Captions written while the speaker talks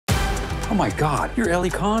Oh my God, you're Ellie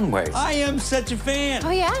Conway. I am such a fan.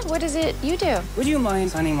 Oh yeah? What is it you do? Would you mind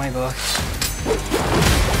signing my book?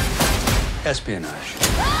 Espionage.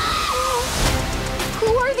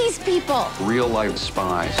 Who are these people? Real-life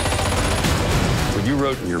spies. What you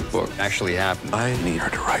wrote in your book actually happened. I need her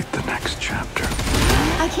to write the next chapter.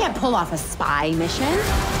 I can't pull off a spy mission.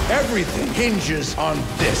 Everything hinges on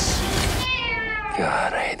this.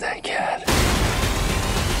 God, I hate that cat.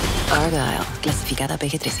 Argylle, clasificada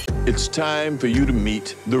PG-13. It's time for you to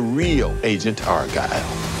meet the real Agent Argylle.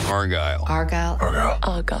 Argylle. Argylle. Argylle.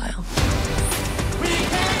 Argylle.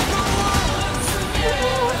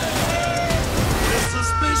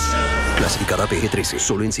 Clasificada PG-13,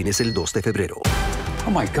 solo en cines el 2 de febrero.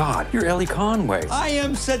 Oh my God, you're Ellie Conway. I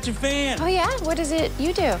am such a fan. Oh yeah? What is it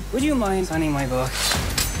you do? Would you mind signing my book?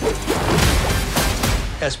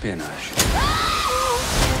 Espionage.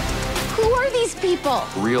 Who are these people?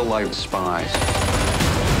 Real-life spies.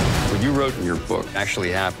 What you wrote in your book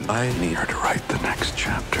actually happened. I need her to write the next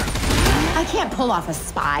chapter. I can't pull off a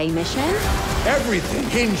spy mission. Everything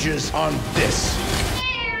hinges on this.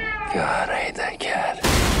 God, I hate that cat.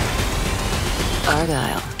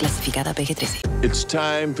 Argylle, clasificada PG-13. It's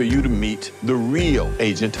time for you to meet the real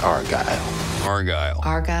Agent Argylle. Argylle.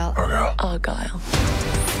 Argylle. Argylle. Argylle.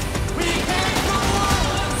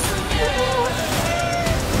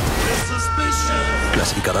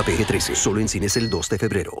 Clasificada PG-13, solo en cines el 2 de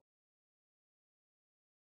febrero.